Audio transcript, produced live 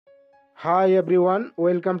Hi everyone,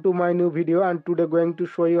 welcome to my new video, and today going to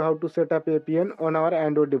show you how to set up APN on our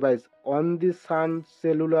Android device on the Sun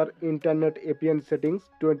Cellular Internet APN Settings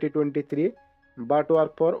 2023, but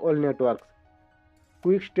work for all networks.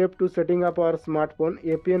 Quick step to setting up our smartphone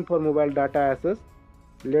APN for mobile data access.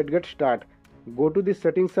 Let's get started. Go to the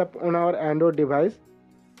settings app on our Android device.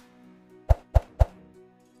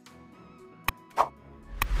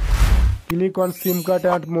 Click on SIM card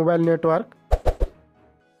and mobile network.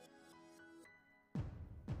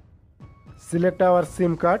 Select our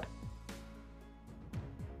SIM card.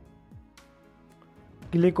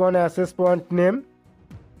 Click on access point name.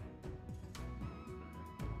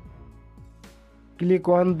 Click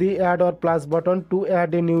on the add or plus button to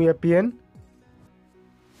add a new APN.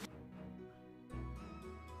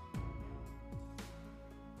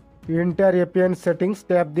 Enter APN settings,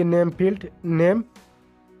 tap the name field, name.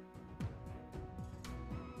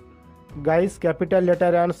 Guys, capital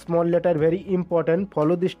letter and small letter very important.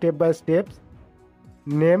 Follow the step by steps.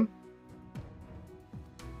 Name.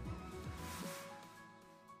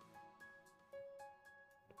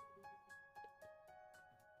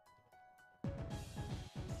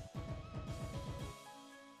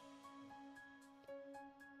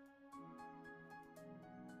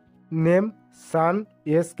 Name Sun,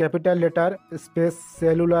 S capital letter, space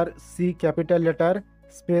cellular, C capital letter,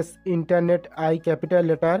 space internet, I capital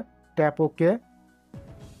letter, tap OK.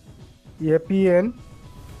 APN.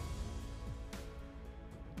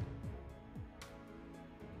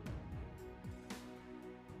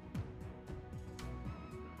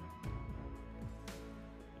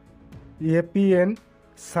 APN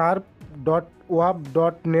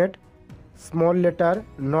sharp.wap.net, small letter,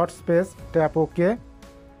 not space, tap OK.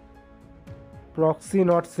 Proxy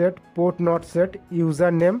not set, port not set,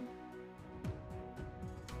 username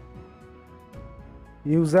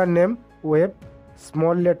web,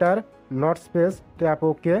 small letter, not space, tap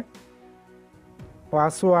OK.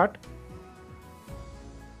 Password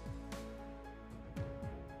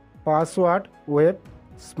web,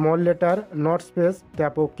 small letter, not space,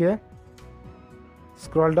 tap OK.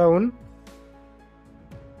 Scroll down.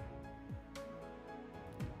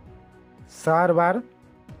 Server.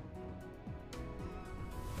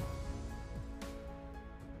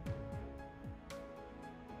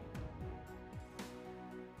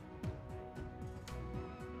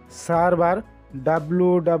 Server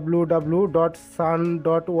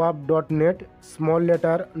www.sun.wap.net, small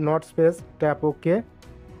letter, not space, tap OK.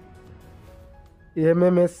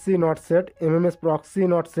 MMSC not set, MMS proxy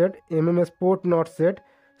not set, MMS port not set,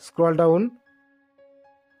 scroll down.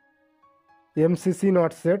 MCC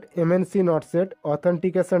not set, MNC not set,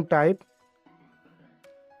 authentication type,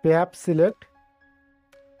 PAP select,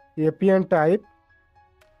 APN type,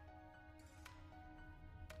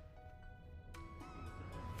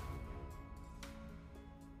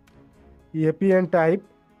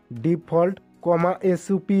 default,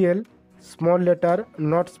 SUPL, small letter,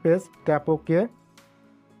 not space, tap OK.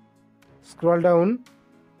 Scroll down.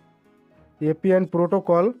 APN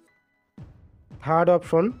protocol, third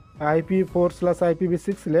option,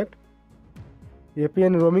 IP/IPv6 select.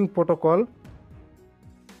 APN roaming protocol,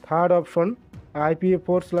 third option,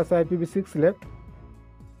 IP/IPv6 select.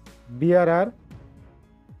 BRR,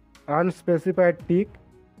 unspecified tick,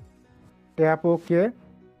 tap OK.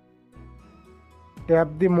 Tap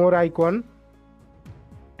the more icon,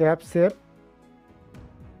 tap save.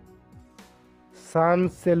 Sun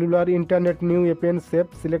Cellular Internet New APN save.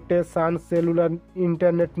 Select a Sun Cellular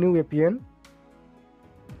Internet New APN.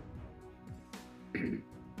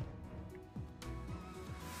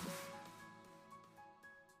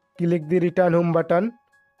 Click the return home button.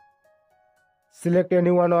 Select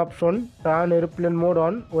any one option. Turn aeroplane mode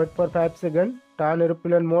on. Wait for 5 seconds. Turn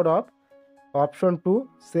aeroplane mode off. Option 2.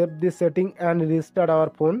 Save the setting and restart our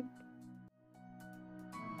phone.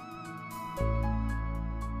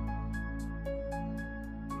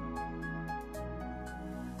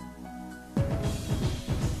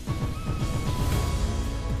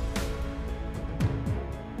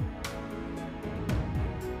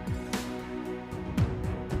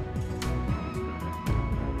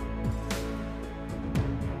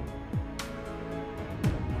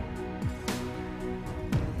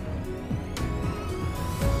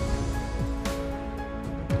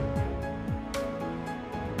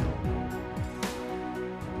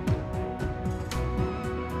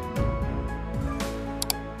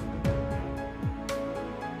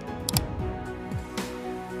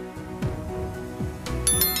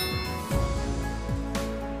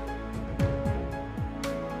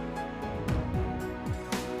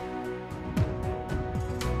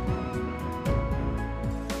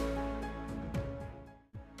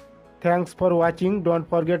 Thanks for watching. Don't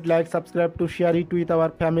forget like, subscribe to share it with our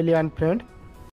family and friend.